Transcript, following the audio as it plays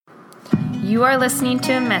You are listening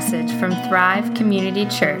to a message from Thrive Community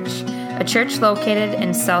Church, a church located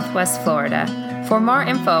in Southwest Florida. For more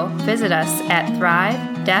info, visit us at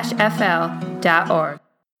thrive-fl.org.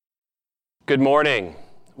 Good morning.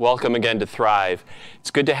 Welcome again to Thrive.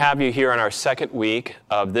 It's good to have you here on our second week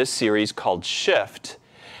of this series called Shift,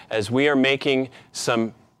 as we are making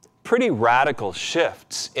some pretty radical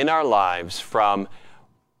shifts in our lives from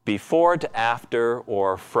before to after,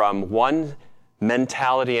 or from one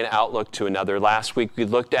mentality and outlook to another. Last week we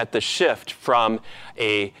looked at the shift from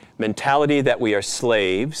a mentality that we are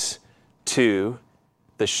slaves to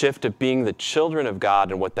the shift of being the children of God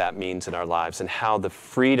and what that means in our lives and how the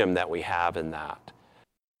freedom that we have in that.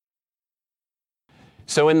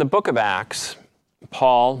 So in the book of Acts,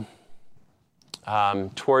 Paul,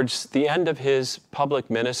 towards the end of his public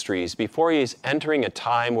ministries, before he's entering a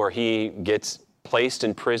time where he gets placed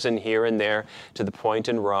in prison here and there to the point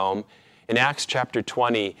in Rome, in Acts chapter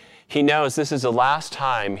 20, he knows this is the last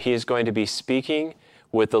time he is going to be speaking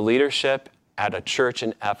with the leadership at a church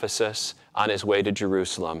in Ephesus on his way to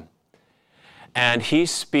Jerusalem. And he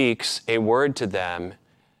speaks a word to them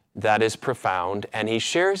that is profound, and he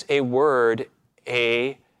shares a word,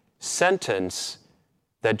 a sentence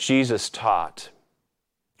that Jesus taught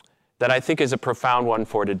that I think is a profound one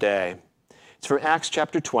for today. It's from Acts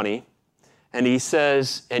chapter 20. And he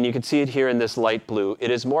says, and you can see it here in this light blue,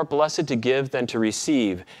 it is more blessed to give than to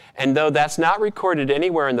receive. And though that's not recorded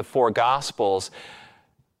anywhere in the four Gospels,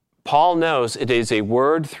 Paul knows it is a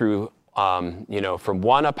word through, from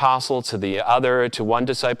one apostle to the other, to one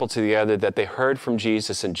disciple to the other, that they heard from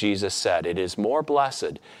Jesus, and Jesus said, it is more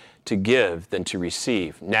blessed to give than to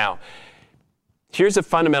receive. Now, here's a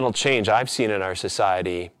fundamental change I've seen in our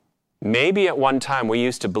society. Maybe at one time we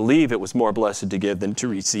used to believe it was more blessed to give than to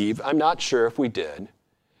receive. I'm not sure if we did.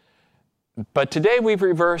 But today we've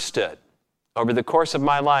reversed it. Over the course of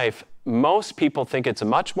my life, most people think it's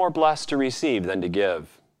much more blessed to receive than to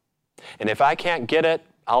give. And if I can't get it,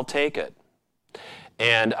 I'll take it.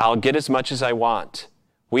 And I'll get as much as I want.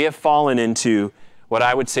 We have fallen into what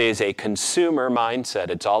I would say is a consumer mindset.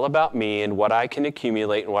 It's all about me and what I can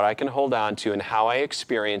accumulate and what I can hold on to and how I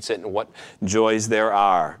experience it and what joys there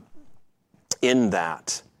are in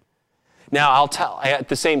that. Now, I'll tell, at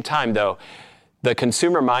the same time, though, the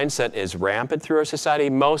consumer mindset is rampant through our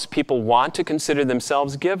society. Most people want to consider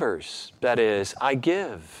themselves givers. That is, I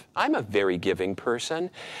give. I'm a very giving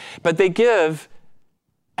person. But they give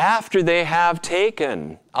after they have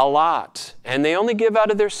taken a lot. And they only give out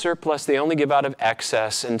of their surplus. They only give out of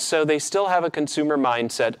excess. And so they still have a consumer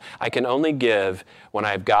mindset. I can only give when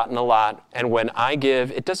I've gotten a lot. And when I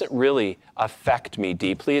give, it doesn't really affect me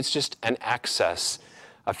deeply. It's just an excess.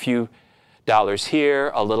 A few dollars here,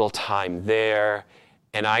 a little time there,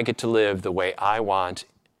 and I get to live the way I want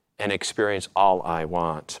and experience all I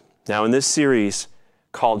want. Now, in this series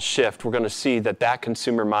called Shift, we're going to see that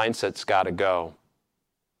consumer mindset's got to go.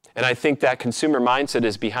 And I think that consumer mindset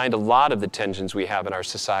is behind a lot of the tensions we have in our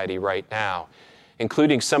society right now,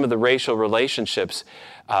 including some of the racial relationships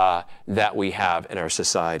that we have in our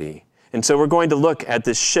society. And so we're going to look at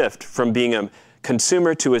this shift from being a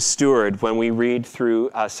consumer to a steward when we read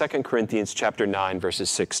through 2 Corinthians chapter 9, verses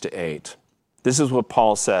 6 to 8. This is what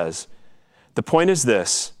Paul says. The point is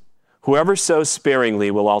this: whoever sows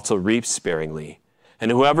sparingly will also reap sparingly,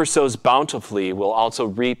 and whoever sows bountifully will also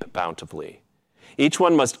reap bountifully. Each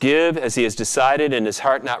one must give as he has decided in his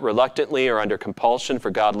heart, not reluctantly or under compulsion,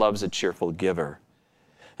 for God loves a cheerful giver.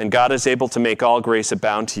 And God is able to make all grace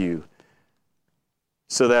abound to you,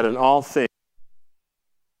 so that in all things,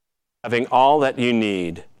 having all that you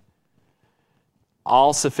need,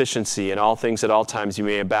 all sufficiency in all things at all times, you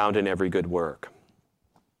may abound in every good work.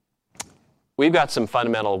 We've got some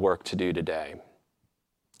fundamental work to do today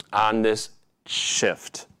on this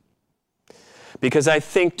shift. Because I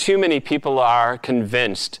think too many people are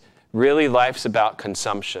convinced really life's about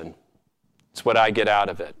consumption. It's what I get out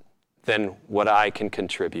of it, than what I can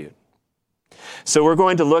contribute. So we're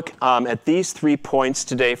going to look at these 3 points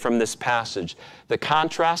today from this passage: the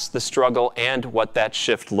contrast, the struggle, and what that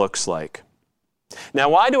shift looks like. Now,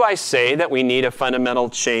 why do I say that we need a fundamental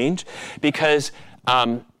change? Because,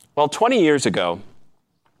 20 years ago,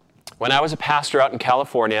 when I was a pastor out in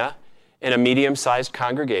California, in a medium-sized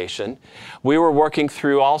congregation, we were working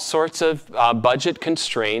through all sorts of budget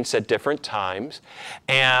constraints at different times.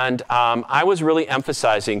 And I was really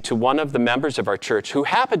emphasizing to one of the members of our church, who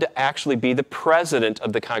happened to actually be the president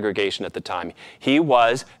of the congregation at the time. He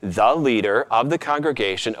was the leader of the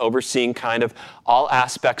congregation, overseeing kind of all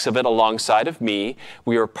aspects of it alongside of me.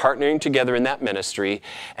 We were partnering together in that ministry.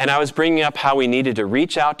 And I was bringing up how we needed to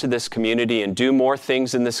reach out to this community and do more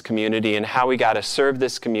things in this community, and how we got to serve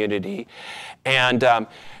this community. And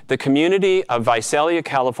the community of Visalia,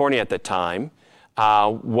 California at the time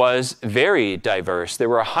was very diverse. There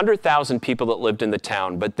were 100,000 people that lived in the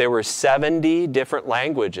town, but there were 70 different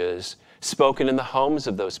languages spoken in the homes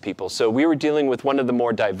of those people. So we were dealing with one of the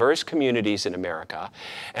more diverse communities in America,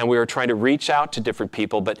 and we were trying to reach out to different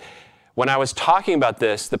people. But when I was talking about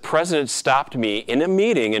this, the president stopped me in a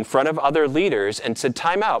meeting in front of other leaders and said,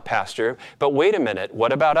 "Time out, Pastor, but wait a minute,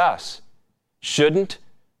 what about us? Shouldn't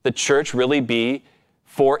the church really be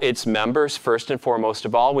for its members first and foremost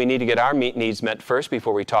of all? We need to get our needs met first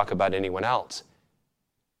before we talk about anyone else."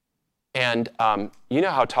 And you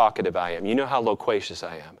know how talkative I am. You know how loquacious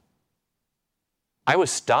I am. I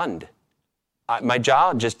was stunned. My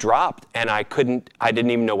jaw just dropped, and I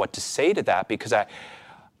didn't even know what to say to that, because I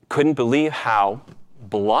couldn't believe how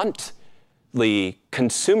bluntly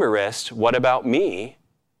consumerist, what about me,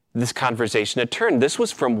 this conversation had turned. This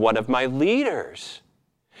was from one of my leaders.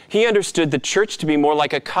 He understood the church to be more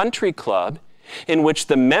like a country club in which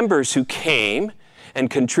the members who came and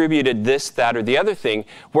contributed this, that, or the other thing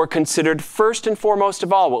were considered first and foremost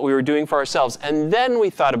of all what we were doing for ourselves. And then we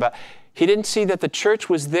thought about, he didn't see that the church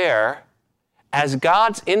was there as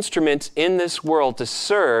God's instruments in this world to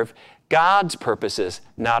serve God's purposes,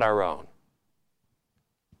 not our own.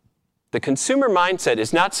 The consumer mindset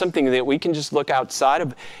is not something that we can just look outside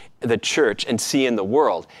of the church and see in the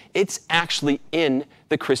world. It's actually in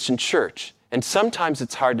the Christian church. And sometimes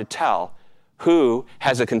it's hard to tell who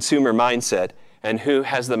has a consumer mindset and who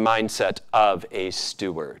has the mindset of a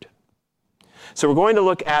steward. So we're going to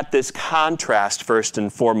look at this contrast first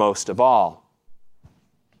and foremost of all,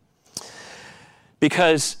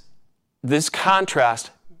 because this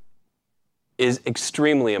contrast is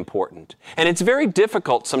extremely important. And it's very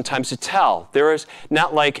difficult sometimes to tell. There is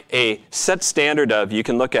not like a set standard of you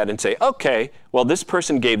can look at and say, okay, well, this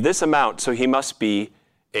person gave this amount, so he must be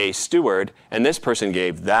a steward, and this person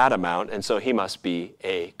gave that amount, and so he must be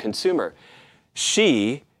a consumer.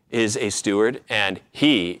 She is a steward, and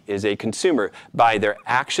he is a consumer by their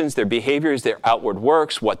actions, their behaviors, their outward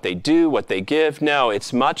works, what they do, what they give. No,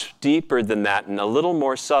 it's much deeper than that and a little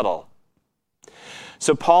more subtle.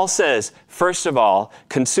 So Paul says, first of all,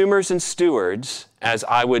 consumers and stewards, as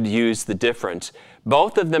I would use the difference,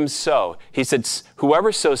 both of them sow. He said,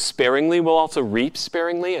 whoever sows sparingly will also reap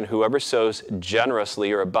sparingly, and whoever sows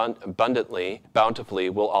generously or abundantly, bountifully,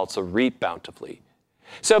 will also reap bountifully.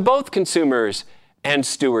 So both consumers and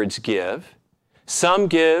stewards give. Some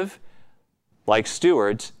give, like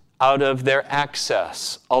stewards, out of their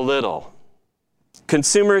excess, a little.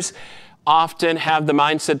 Consumers often have the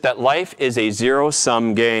mindset that life is a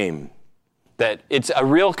zero-sum game, that it's a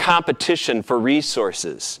real competition for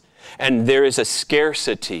resources, and there is a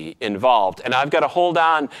scarcity involved. And I've got to hold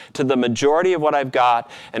on to the majority of what I've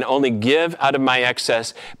got and only give out of my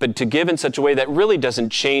excess, but to give in such a way that really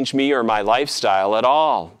doesn't change me or my lifestyle at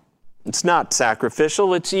all. It's not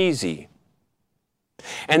sacrificial, it's easy.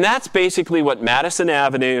 And that's basically what Madison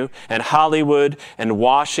Avenue and Hollywood and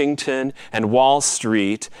Washington and Wall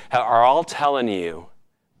Street are all telling you.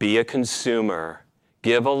 Be a consumer,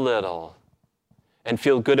 give a little, and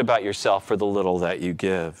feel good about yourself for the little that you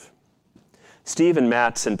give. Stephen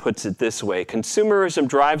Mattson puts it this way: consumerism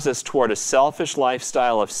drives us toward a selfish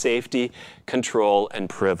lifestyle of safety, control, and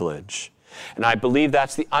privilege. And I believe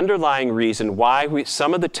that's the underlying reason why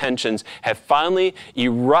some of the tensions have finally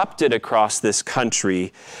erupted across this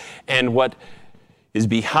country, and what is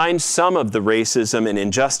behind some of the racism and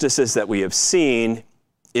injustices that we have seen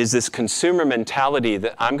is this consumer mentality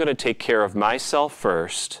that I'm going to take care of myself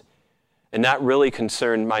first and not really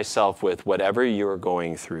concern myself with whatever you're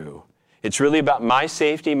going through. It's really about my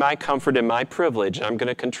safety, my comfort, and my privilege, and I'm going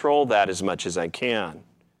to control that as much as I can.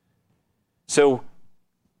 So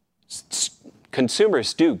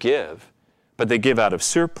consumers do give, but they give out of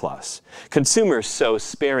surplus. Consumers sow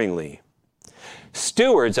sparingly.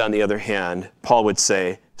 Stewards, on the other hand, Paul would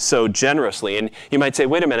say, sow generously. And you might say,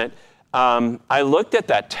 wait a minute, I looked at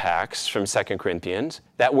that text from 2 Corinthians.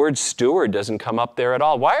 That word steward doesn't come up there at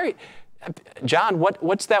all. John,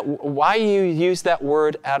 what's that? Why you use that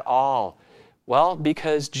word at all? Well,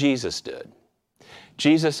 because Jesus did.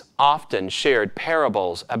 Jesus often shared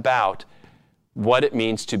parables about what it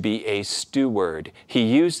means to be a steward. He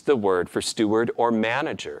used the word for steward or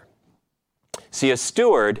manager. See, a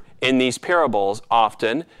steward in these parables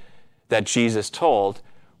often that Jesus told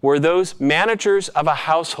were those managers of a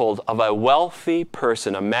household of a wealthy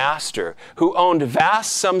person, a master, who owned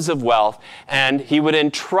vast sums of wealth, and he would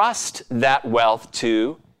entrust that wealth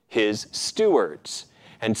to his stewards.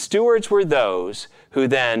 And stewards were those who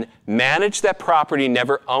then managed that property,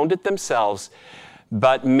 never owned it themselves,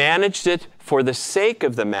 but managed it for the sake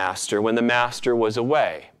of the master when the master was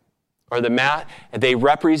away. Or they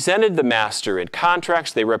represented the master in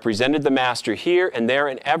contracts. They represented the master here and there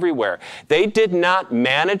and everywhere. They did not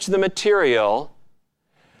manage the material,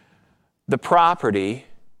 the property,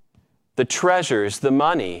 the treasures, the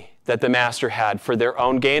money that the master had for their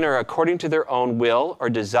own gain or according to their own will or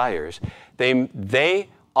desires. They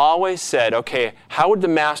always said, okay, how would the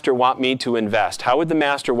master want me to invest? How would the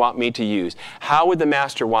master want me to use? How would the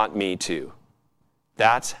master want me to?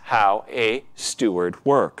 That's how a steward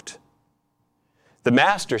worked. The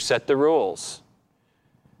master set the rules.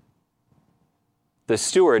 The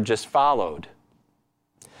steward just followed.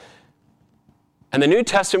 And the New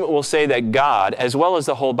Testament will say that God, as well as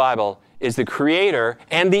the whole Bible, is the creator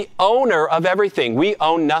and the owner of everything. We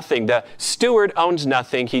own nothing. The steward owns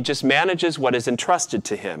nothing. He just manages what is entrusted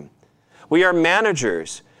to him. We are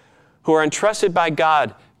managers who are entrusted by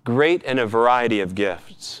God great in a variety of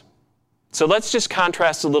gifts. So let's just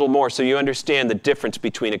contrast a little more so you understand the difference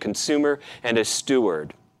between a consumer and a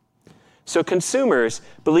steward. So consumers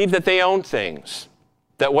believe that they own things,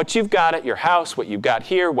 that what you've got at your house, what you've got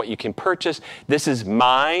here, what you can purchase, this is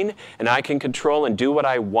mine and I can control and do what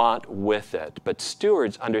I want with it. But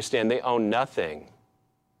stewards understand they own nothing.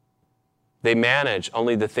 They manage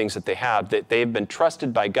only the things that they have, that they've been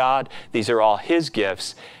trusted by God. These are all His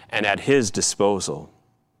gifts and at His disposal.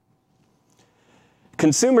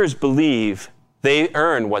 Consumers believe they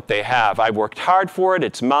earn what they have. I've worked hard for it,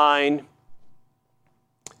 it's mine.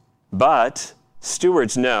 But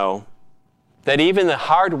stewards know that even the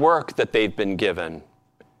hard work that they've been given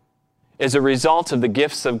is a result of the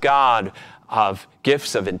gifts of God, of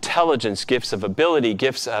gifts of intelligence, gifts of ability,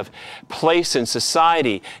 gifts of place in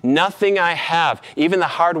society. Nothing I have, even the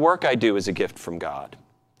hard work I do, is a gift from God.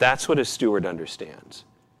 That's what a steward understands.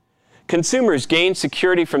 Consumers gain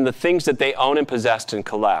security from the things that they own and possess and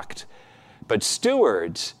collect. But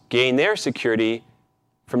stewards gain their security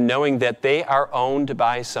from knowing that they are owned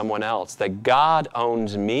by someone else, that God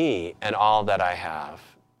owns me and all that I have.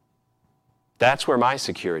 That's where my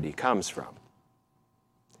security comes from.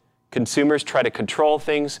 Consumers try to control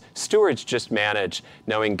things. Stewards just manage,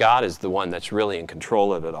 knowing God is the one that's really in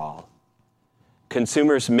control of it all.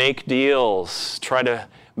 Consumers make deals, try to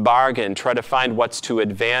bargain, try to find what's to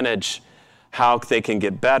advantage, how they can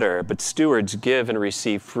get better. But stewards give and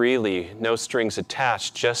receive freely, no strings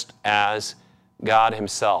attached, just as God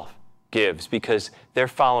Himself gives, because they're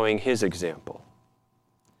following His example.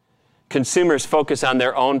 Consumers focus on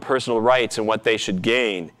their own personal rights and what they should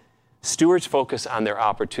gain. Stewards focus on their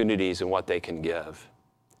opportunities and what they can give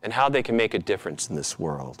and how they can make a difference in this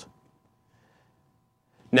world.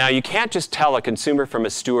 Now, you can't just tell a consumer from a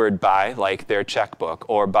steward by like their checkbook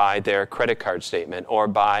or by their credit card statement or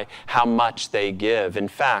by how much they give. In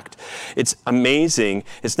fact, it's amazing.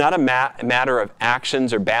 It's not a matter of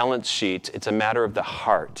actions or balance sheets. It's a matter of the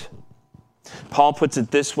heart. Paul puts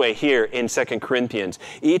it this way here in 2 Corinthians.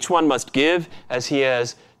 Each one must give as he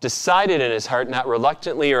has decided in his heart, not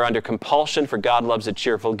reluctantly or under compulsion, for God loves a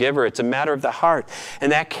cheerful giver. It's a matter of the heart, and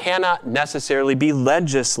that cannot necessarily be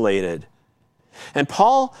legislated. And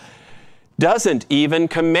Paul doesn't even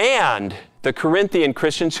command the Corinthian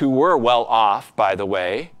Christians, who were well off, by the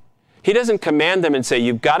way. He doesn't command them and say,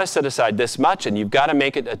 you've got to set aside this much and you've got to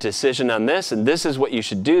make a decision on this and this is what you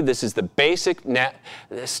should do. This is the basic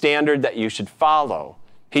standard that you should follow.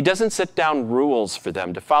 He doesn't set down rules for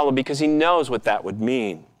them to follow because he knows what that would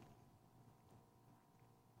mean.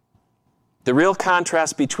 The real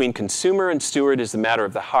contrast between consumer and steward is the matter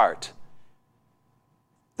of the heart.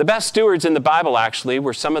 The best stewards in the Bible, actually,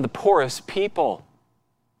 were some of the poorest people.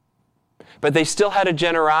 But they still had a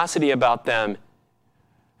generosity about them,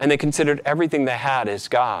 and they considered everything they had as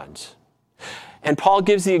God's. And Paul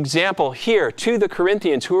gives the example here to the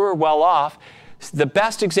Corinthians who were well off. The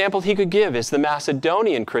best example he could give is the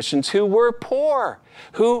Macedonian Christians who were poor,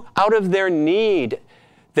 who out of their need,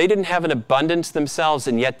 they didn't have an abundance themselves,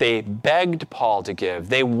 and yet they begged Paul to give.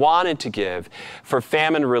 They wanted to give for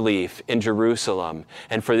famine relief in Jerusalem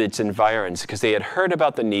and for its environs because they had heard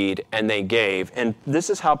about the need and they gave. And this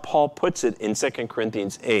is how Paul puts it in 2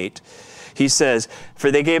 Corinthians 8. He says,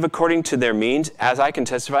 for they gave according to their means, as I can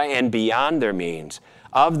testify, and beyond their means,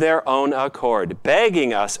 of their own accord,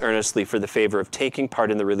 begging us earnestly for the favor of taking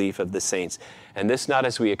part in the relief of the saints. And this not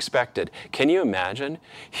as we expected. Can you imagine?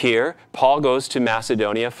 Here, Paul goes to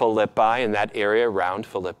Macedonia, Philippi, and that area around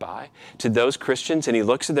Philippi, to those Christians, and he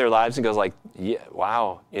looks at their lives and goes like, yeah,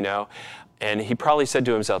 wow, you know. And he probably said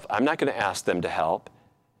to himself, I'm not going to ask them to help.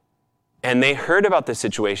 And they heard about the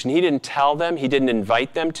situation. He didn't tell them. He didn't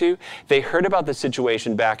invite them to. They heard about the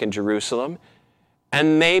situation back in Jerusalem,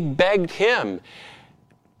 and they begged him.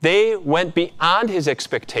 They went beyond his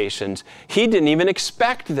expectations. He didn't even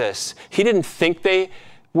expect this. He didn't think they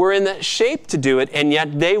were in the shape to do it, and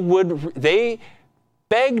yet they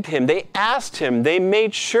begged him, they asked him, they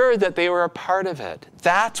made sure that they were a part of it.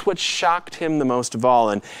 That's what shocked him the most of all.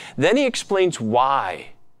 And then he explains why.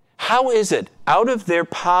 How is it, out of their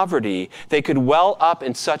poverty, they could well up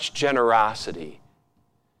in such generosity?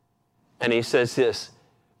 And he says this,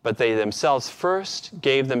 but they themselves first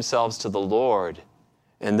gave themselves to the Lord,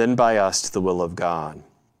 and then by us to the will of God.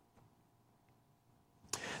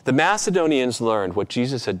 The Macedonians learned what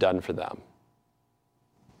Jesus had done for them.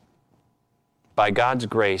 By God's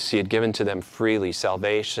grace, he had given to them freely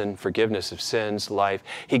salvation, forgiveness of sins, life.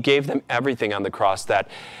 He gave them everything on the cross, that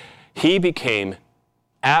he became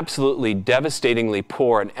absolutely devastatingly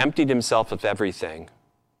poor and emptied himself of everything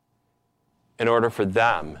in order for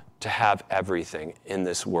them to have everything in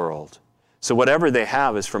this world. So whatever they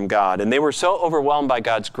have is from God. And they were so overwhelmed by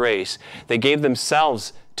God's grace, they gave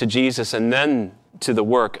themselves to Jesus and then to the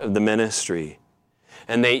work of the ministry.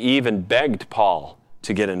 And they even begged Paul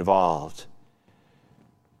to get involved.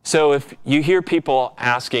 So if you hear people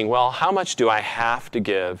asking, well, how much do I have to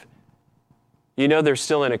give? You know they're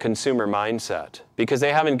still in a consumer mindset because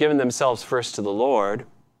they haven't given themselves first to the Lord.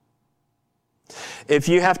 If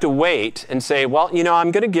you have to wait and say, well,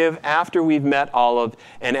 I'm going to give after we've met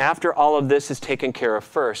and after all of this is taken care of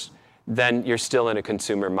first, then you're still in a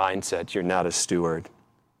consumer mindset. You're not a steward.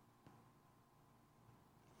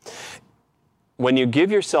 When you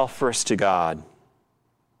give yourself first to God,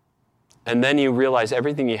 and then you realize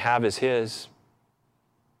everything you have is his,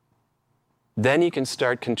 then you can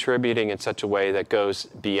start contributing in such a way that goes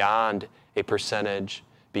beyond a percentage,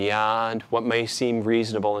 beyond what may seem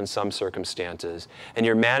reasonable in some circumstances. And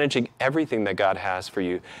you're managing everything that God has for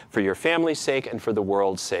you, for your family's sake and for the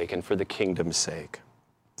world's sake and for the kingdom's sake.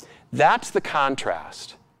 That's the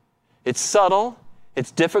contrast. It's subtle.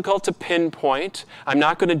 It's difficult to pinpoint. I'm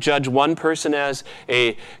not going to judge one person as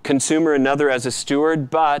a consumer, another as a steward,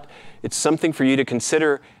 but it's something for you to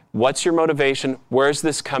consider. What's your motivation? Where's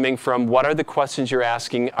this coming from? What are the questions you're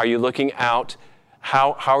asking? Are you looking out?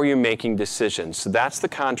 How are you making decisions? So that's the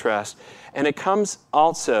contrast. And it comes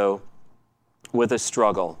also with a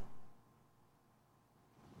struggle.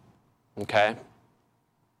 Okay?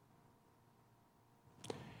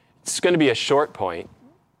 It's going to be a short point,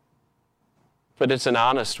 but it's an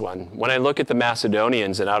honest one. When I look at the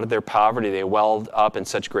Macedonians and out of their poverty, they welled up in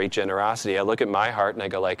such great generosity. I look at my heart and I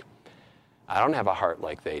go like, I don't have a heart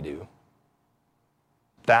like they do.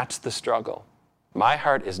 That's the struggle. My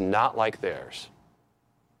heart is not like theirs.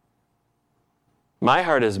 My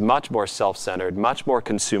heart is much more self-centered, much more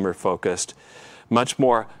consumer-focused, much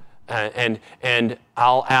more, and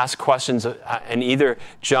I'll ask questions and either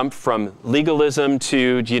jump from legalism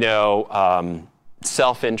to,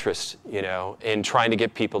 self-interest, in trying to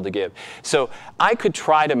get people to give. So I could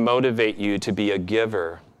try to motivate you to be a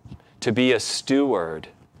giver, to be a steward,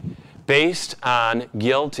 based on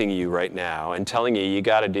guilting you right now and telling you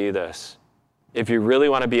got to do this. If you really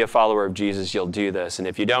want to be a follower of Jesus, you'll do this. And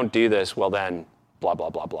if you don't do this, well then, blah, blah,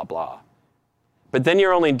 blah, blah, blah. But then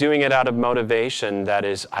you're only doing it out of motivation. That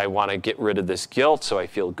is, I want to get rid of this guilt so I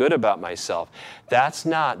feel good about myself. That's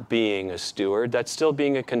not being a steward. That's still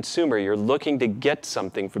being a consumer. You're looking to get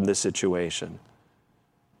something from the situation.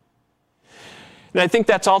 And I think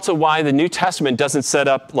that's also why the New Testament doesn't set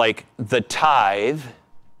up like the tithe,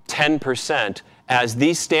 10%, as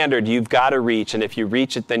the standard you've got to reach, and if you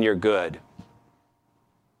reach it, then you're good.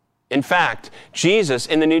 In fact, Jesus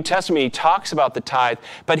in the New Testament, he talks about the tithe,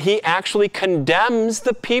 but he actually condemns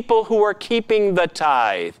the people who are keeping the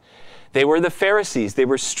tithe. They were the Pharisees. They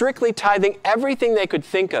were strictly tithing everything they could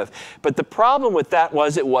think of. But the problem with that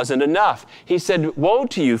was it wasn't enough. He said, woe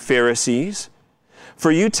to you, Pharisees,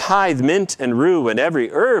 for you tithe mint and rue and every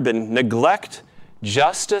herb and neglect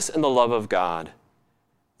justice and the love of God.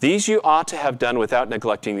 These you ought to have done without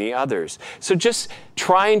neglecting the others. So just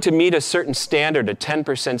trying to meet a certain standard, a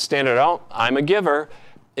 10% standard, oh, I'm a giver,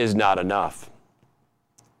 is not enough.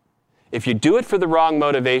 If you do it for the wrong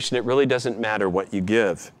motivation, it really doesn't matter what you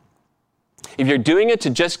give. If you're doing it to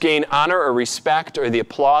just gain honor or respect or the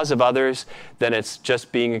applause of others, then it's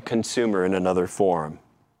just being a consumer in another form.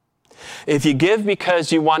 If you give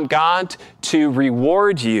because you want God to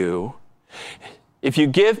reward you, if you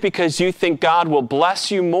give because you think God will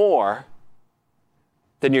bless you more,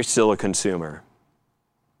 then you're still a consumer.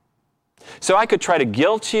 So I could try to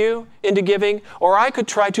guilt you into giving, or I could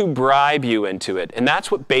try to bribe you into it. And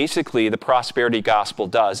that's what basically the prosperity gospel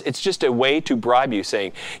does. It's just a way to bribe you,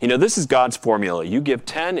 saying, this is God's formula. You give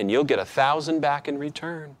 10 and you'll get 1,000 back in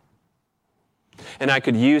return. And I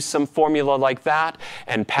could use some formula like that,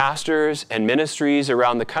 and pastors and ministries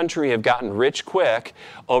around the country have gotten rich quick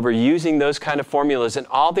over using those kind of formulas, and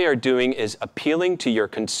all they are doing is appealing to your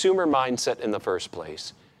consumer mindset in the first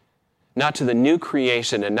place, not to the new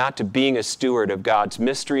creation and not to being a steward of God's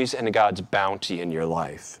mysteries and God's bounty in your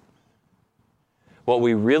life. What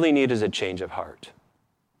we really need is a change of heart.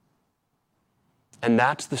 And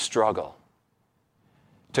that's the struggle.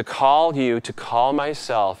 To call you, to call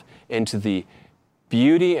myself into the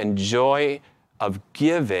beauty and joy of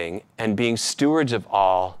giving and being stewards of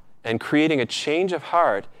all and creating a change of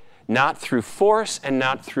heart, not through force and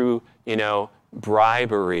not through,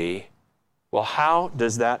 bribery. Well, how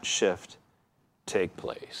does that shift take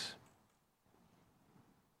place?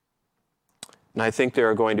 And I think there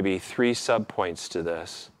are going to be 3 subpoints to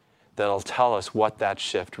this that'll tell us what that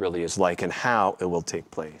shift really is like and how it will take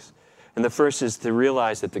place. And the first is to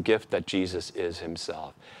realize that the gift that Jesus is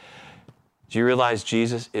himself. Do you realize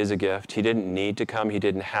Jesus is a gift? He didn't need to come. He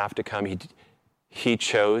didn't have to come. He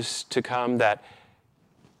chose to come.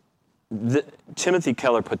 Timothy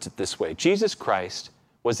Keller puts it this way. Jesus Christ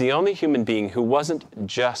was the only human being who wasn't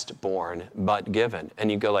just born, but given.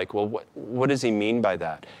 And you go like, well, what does he mean by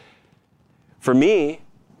that? For me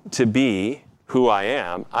to be who I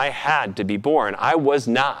am, I had to be born. I was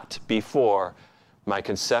not before my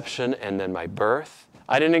conception and then my birth.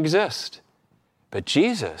 I didn't exist. But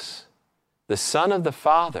Jesus, the Son of the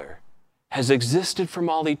Father, has existed from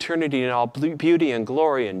all eternity in all beauty and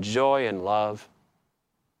glory and joy and love.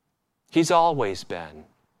 He's always been.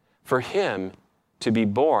 For him to be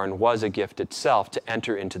born was a gift itself to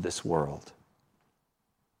enter into this world.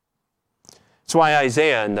 That's why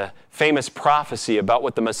Isaiah, in the famous prophecy about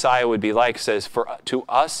what the Messiah would be like, says, "For to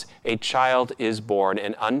us a child is born,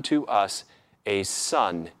 and unto us a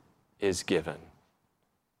son is given."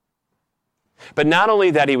 But not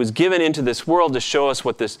only that he was given into this world to show us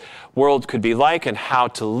what this world could be like and how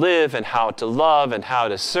to live and how to love and how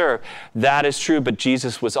to serve, that is true, but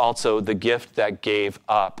Jesus was also the gift that gave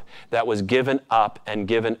up, that was given up and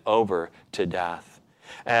given over to death.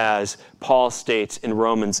 As Paul states in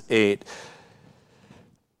Romans 8,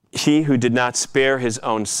 "He who did not spare his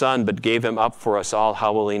own son, but gave him up for us all,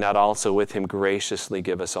 how will he not also with him graciously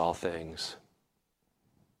give us all things?"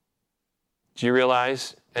 Do you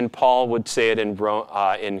realize? And Paul would say it in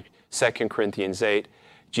 2 Corinthians 8,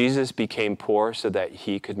 Jesus became poor so that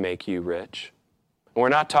he could make you rich. And we're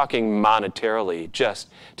not talking monetarily, just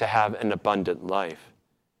to have an abundant life.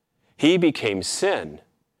 He became sin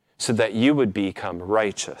so that you would become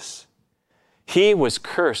righteous. He was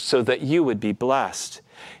cursed so that you would be blessed.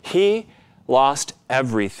 He lost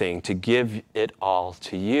everything to give it all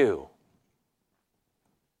to you.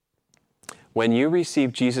 When you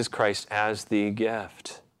receive Jesus Christ as the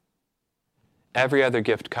gift, every other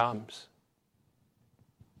gift comes.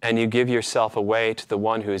 And you give yourself away to the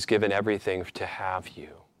one who has given everything to have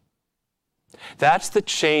you. That's the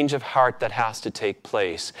change of heart that has to take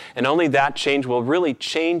place. And only that change will really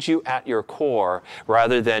change you at your core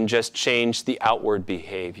rather than just change the outward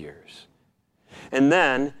behaviors. And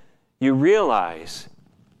then you realize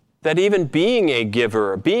that even being a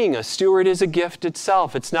giver, being a steward is a gift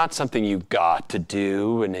itself. It's not something you got to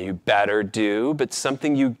do and you better do, but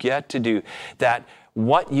something you get to do. That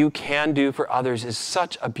what you can do for others is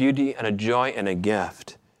such a beauty and a joy and a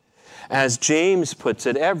gift. As James puts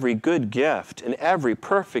it, every good gift and every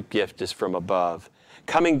perfect gift is from above,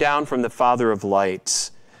 coming down from the Father of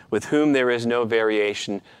lights, with whom there is no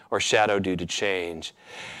variation or shadow due to change.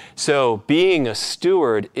 So being a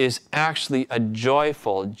steward is actually a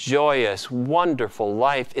joyful, joyous, wonderful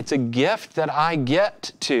life. It's a gift that I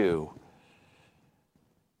get to.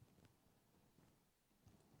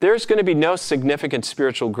 There's going to be no significant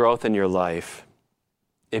spiritual growth in your life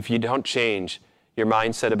if you don't change your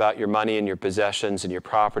mindset about your money and your possessions and your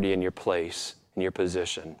property and your place and your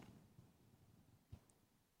position.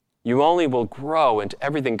 You only will grow into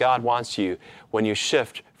everything God wants you when you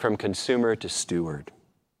shift from consumer to steward.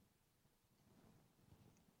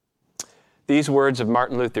 These words of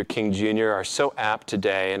Martin Luther King Jr. are so apt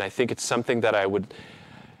today, and I think it's something that I would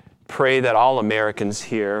pray that all Americans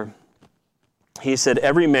hear. He said,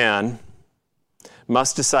 "Every man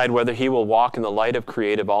must decide whether he will walk in the light of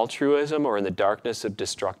creative altruism or in the darkness of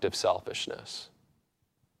destructive selfishness."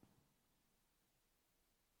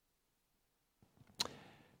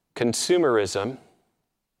 Consumerism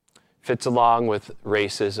fits along with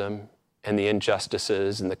racism and the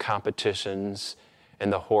injustices and the competitions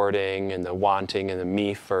and the hoarding and the wanting and the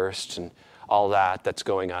me first and all that's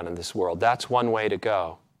going on in this world. That's one way to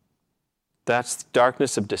go. That's the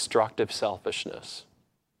darkness of destructive selfishness.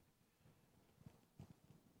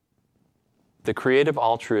 The creative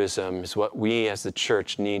altruism is what we as the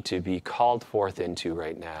church need to be called forth into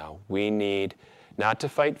right now. We need not to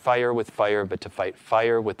fight fire with fire, but to fight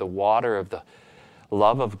fire with the water of the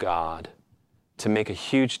love of God, to make a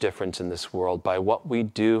huge difference in this world by what we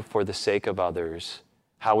do for the sake of others,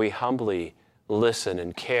 how we humbly listen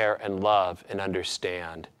and care and love and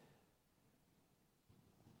understand.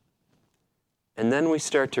 And then we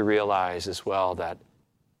start to realize as well that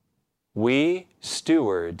we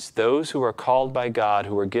stewards, those who are called by God,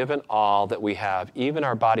 who are given all that we have, even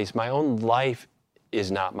our bodies, my own life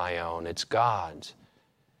is not my own, it's God's,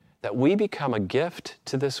 that we become a gift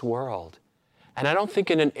to this world. And I don't think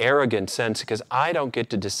in an arrogant sense, because I don't get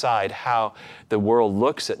to decide how the world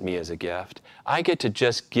looks at me as a gift. I get to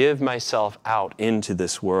just give myself out into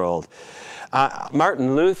this world.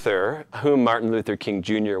 Martin Luther, whom Martin Luther King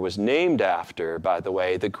Jr. was named after, by the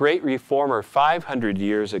way, the great reformer 500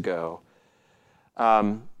 years ago,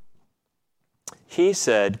 he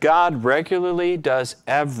said, God regularly does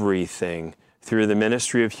everything through the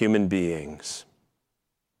ministry of human beings.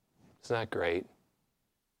 Isn't that great?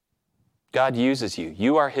 God uses you.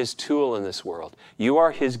 You are his tool in this world. You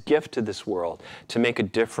are his gift to this world to make a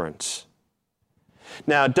difference.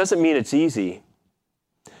 Now, it doesn't mean it's easy.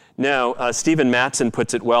 No, Stephen Mattson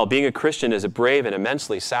puts it well. Being a Christian is a brave and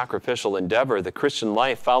immensely sacrificial endeavor. The Christian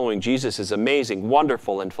life following Jesus is amazing,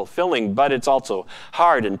 wonderful, and fulfilling, but it's also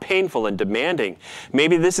hard and painful and demanding.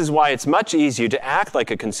 Maybe this is why it's much easier to act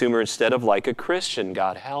like a consumer instead of like a Christian.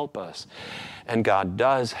 God help us. And God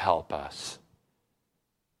does help us.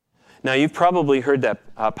 Now, you've probably heard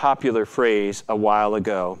that popular phrase a while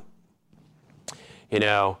ago. You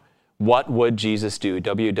know, what would Jesus do?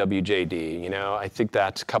 WWJD. You know, I think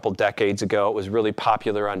that's a couple decades ago. It was really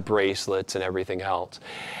popular on bracelets and everything else.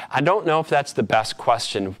 I don't know if that's the best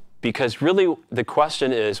question, because really the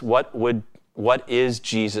question is, what is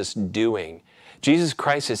Jesus doing? Jesus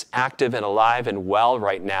Christ is active and alive and well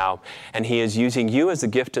right now, and he is using you as a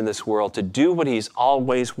gift in this world to do what he's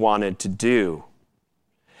always wanted to do.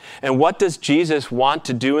 And what does Jesus want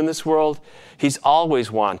to do in this world? He's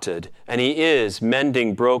always wanted, and he is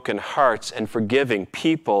mending broken hearts and forgiving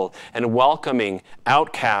people and welcoming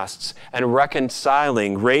outcasts and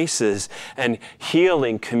reconciling races and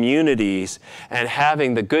healing communities and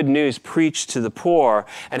having the good news preached to the poor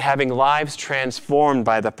and having lives transformed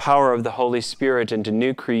by the power of the Holy Spirit into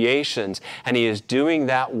new creations. And he is doing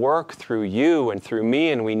that work through you and through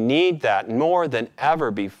me, and we need that more than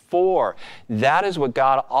ever before. That is what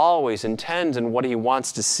God always intends and what he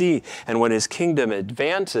wants to see and what his kingdom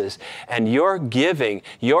advances. And your giving,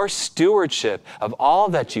 your stewardship of all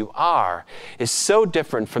that you are is so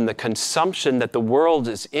different from the consumption that the world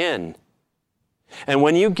is in. And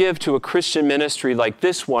when you give to a Christian ministry like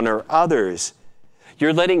this one or others,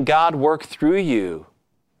 you're letting God work through you.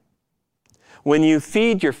 When you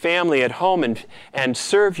feed your family at home and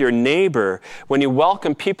serve your neighbor, when you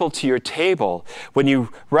welcome people to your table, when you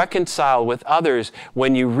reconcile with others,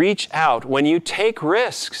 when you reach out, when you take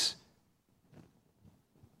risks,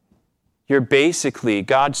 you're basically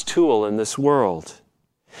God's tool in this world.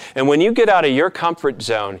 And when you get out of your comfort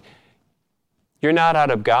zone, you're not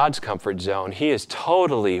out of God's comfort zone. He is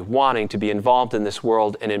totally wanting to be involved in this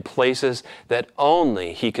world and in places that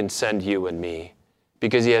only he can send you and me,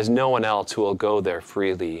 because he has no one else who will go there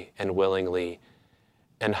freely and willingly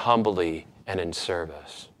and humbly and in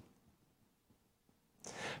service.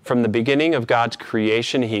 From the beginning of God's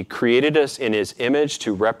creation, he created us in his image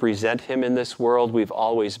to represent him in this world. We've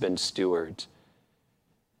always been stewards.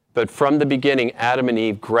 But from the beginning, Adam and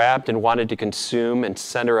Eve grabbed and wanted to consume and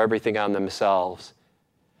center everything on themselves.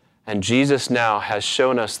 And Jesus now has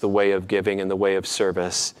shown us the way of giving and the way of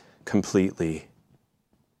service completely.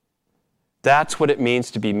 That's what it means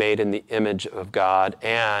to be made in the image of God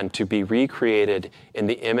and to be recreated in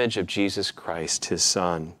the image of Jesus Christ, his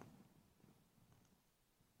Son.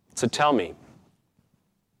 So tell me,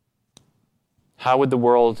 how would the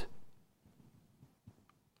world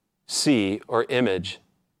see or image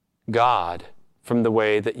God from the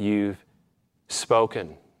way that you've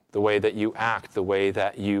spoken, the way that you act, the way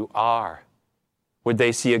that you are? Would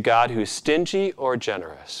they see a God who's stingy or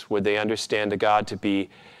generous? Would they understand a God to be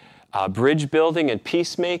bridge building and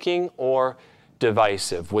peacemaking or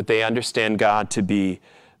divisive? Would they understand God to be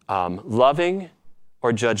loving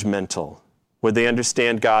or judgmental? Would they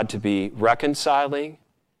understand God to be reconciling?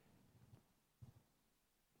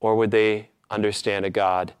 Or would they understand a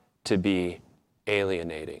God to be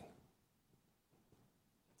alienating?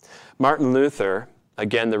 Martin Luther,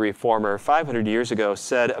 again, the reformer 500 years ago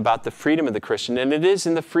said about the freedom of the Christian, and it is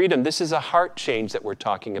in the freedom. This is a heart change that we're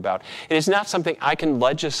talking about. It is not something I can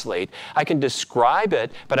legislate. I can describe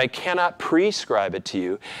it, but I cannot prescribe it to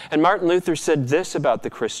you. And Martin Luther said this about the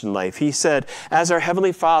Christian life. He said, as our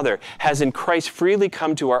Heavenly Father has in Christ freely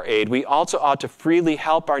come to our aid, we also ought to freely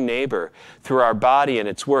help our neighbor through our body and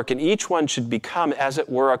its work. And each one should become, as it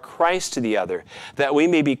were, a Christ to the other, that we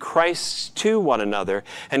may be Christs to one another,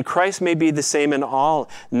 and Christ may be the same in all.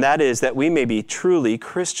 And that is that we may be truly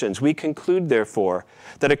Christians. We conclude, therefore,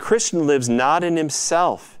 that a Christian lives not in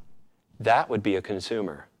himself. That would be a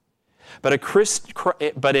consumer. But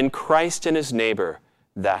in Christ and his neighbor,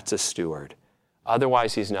 that's a steward.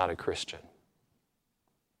 Otherwise, he's not a Christian.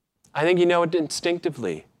 I think you know it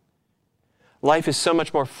instinctively. Life is so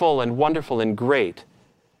much more full and wonderful and great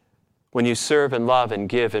when you serve and love and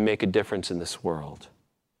give and make a difference in this world.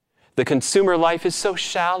 The consumer life is so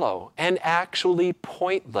shallow and actually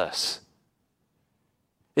pointless.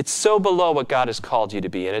 It's so below what God has called you to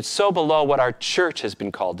be, and it's so below what our church has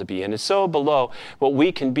been called to be, and it's so below what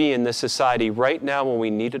we can be in this society right now when we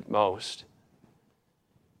need it most.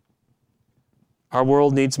 Our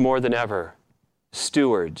world needs more than ever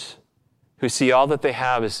stewards who see all that they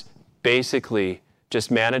have as basically just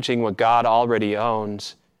managing what God already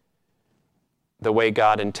owns the way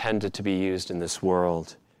God intended to be used in this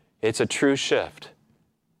world. It's a true shift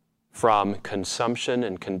from consumption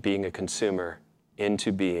and being a consumer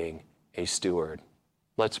into being a steward.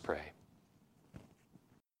 Let's pray.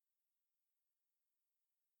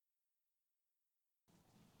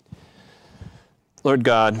 Lord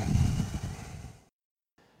God,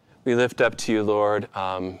 we lift up to you, Lord,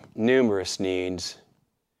 numerous needs.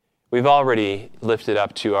 We've already lifted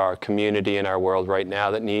up to our community and our world right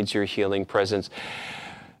now that needs your healing presence.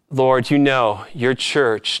 Lord, you know your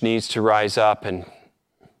church needs to rise up and,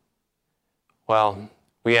 well,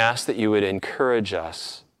 we ask that you would encourage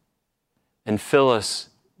us and fill us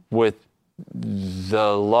with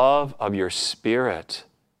the love of your Spirit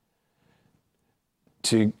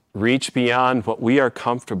to reach beyond what we are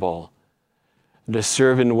comfortable, to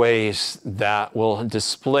serve in ways that will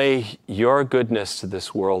display your goodness to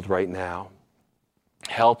this world right now.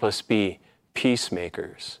 Help us be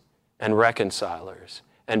peacemakers and reconcilers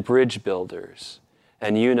and bridge builders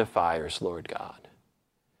and unifiers, Lord God.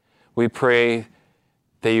 We pray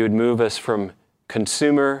that you would move us from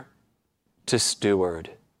consumer to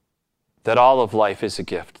steward, that all of life is a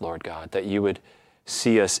gift, Lord God, that you would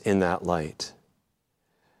see us in that light.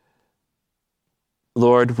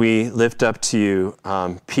 Lord, we lift up to you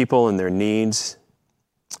people and their needs.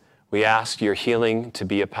 We ask your healing to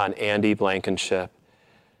be upon Andy Blankenship.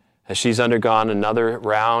 As she's undergone another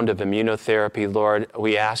round of immunotherapy, Lord,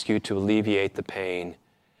 we ask you to alleviate the pain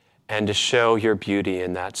and to show your beauty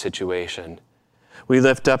in that situation. We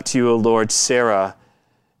lift up to you, O Lord, Sarah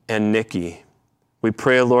and Nikki. We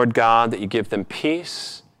pray, Lord God, that you give them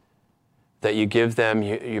peace, that you give them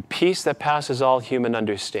your peace that passes all human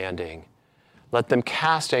understanding. Let them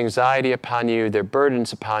cast anxiety upon you, their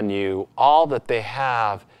burdens upon you. All that they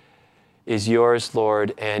have is yours,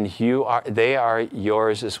 Lord, and they are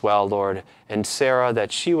yours as well, Lord. And Sarah,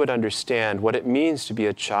 that she would understand what it means to be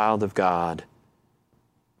a child of God.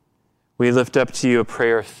 We lift up to you a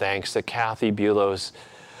prayer of thanks that Kathy Bulow's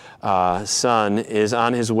son is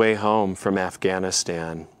on his way home from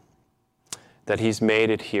Afghanistan, that he's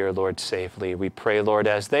made it here, Lord, safely. We pray, Lord,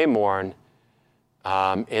 as they mourn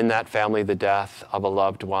in that family the death of a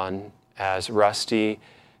loved one, as Rusty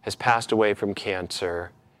has passed away from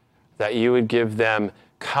cancer, that you would give them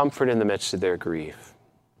comfort in the midst of their grief.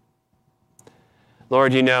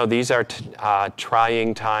 Lord, you know these are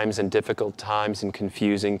trying times and difficult times and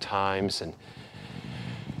confusing times. And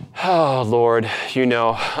oh, Lord, you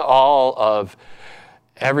know all of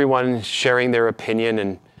everyone sharing their opinion,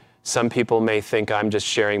 and some people may think I'm just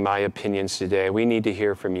sharing my opinions today. We need to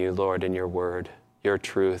hear from you, Lord, in your word, your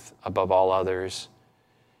truth above all others,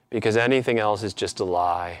 because anything else is just a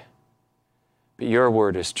lie. But your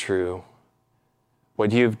word is true.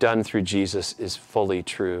 What you've done through Jesus is fully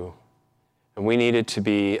true. And we need it to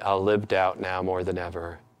be lived out now more than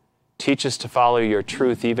ever. Teach us to follow your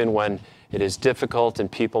truth even when it is difficult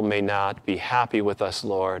and people may not be happy with us,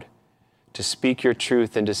 Lord. To speak your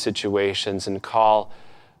truth into situations and call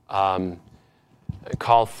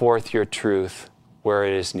forth your truth where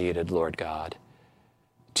it is needed, Lord God.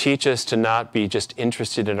 Teach us to not be just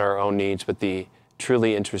interested in our own needs, but be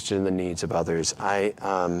truly interested in the needs of others. I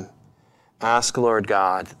ask, Lord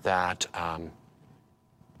God, that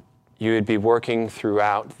you would be working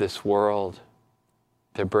throughout this world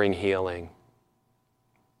to bring healing.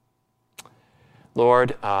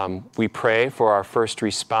 Lord, we pray for our first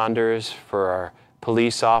responders, for our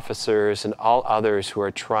police officers, and all others who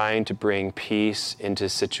are trying to bring peace into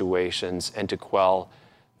situations and to quell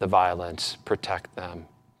the violence, protect them,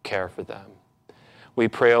 care for them. We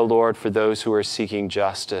pray, O Lord, for those who are seeking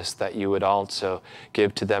justice, that you would also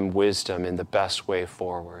give to them wisdom in the best way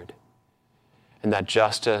forward, and that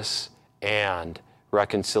justice and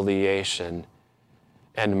reconciliation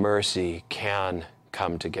and mercy can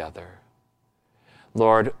come together.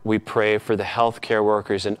 Lord, we pray for the healthcare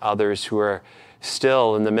workers and others who are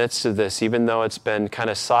still in the midst of this, even though it's been kind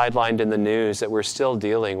of sidelined in the news, that we're still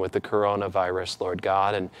dealing with the coronavirus, Lord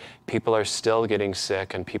God, and people are still getting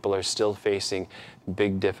sick and people are still facing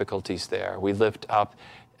big difficulties there. We lift up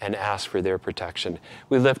and ask for their protection.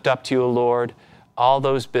 We lift up to you, Lord, all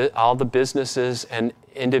the businesses and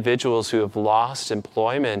individuals who have lost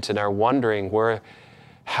employment and are wondering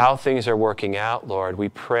how things are working out, Lord. We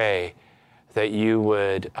pray that you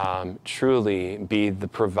would truly be the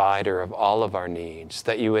provider of all of our needs,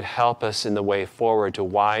 that you would help us in the way forward to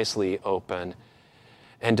wisely open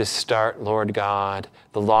and to start, Lord God,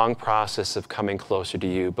 the long process of coming closer to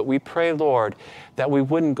you. But we pray, Lord, that we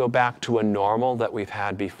wouldn't go back to a normal that we've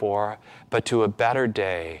had before, but to a better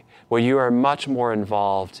day where you are much more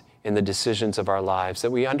involved in the decisions of our lives,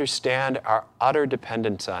 that we understand our utter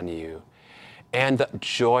dependence on you and the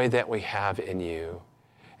joy that we have in you.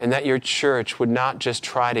 And that your church would not just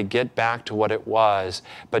try to get back to what it was,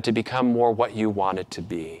 but to become more what you want it to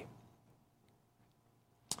be.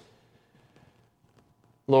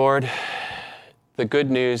 Lord, the good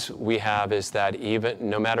news we have is that even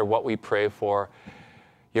no matter what we pray for,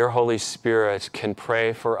 your Holy Spirit can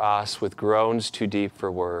pray for us with groans too deep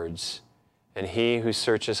for words, and he who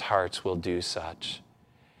searches hearts will do such.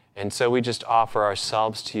 And so we just offer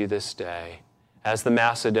ourselves to you this day, as the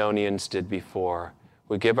Macedonians did before.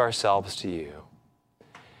 We give ourselves to you.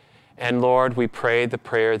 And Lord, we pray the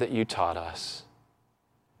prayer that you taught us.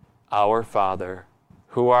 Our Father,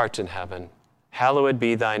 who art in heaven, hallowed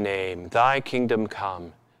be thy name. Thy kingdom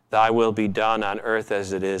come. Thy will be done on earth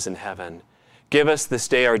as it is in heaven. Give us this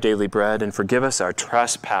day our daily bread, and forgive us our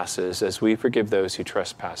trespasses as we forgive those who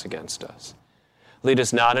trespass against us. Lead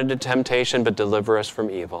us not into temptation, but deliver us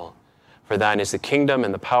from evil. For thine is the kingdom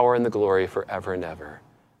and the power and the glory forever and ever.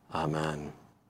 Amen.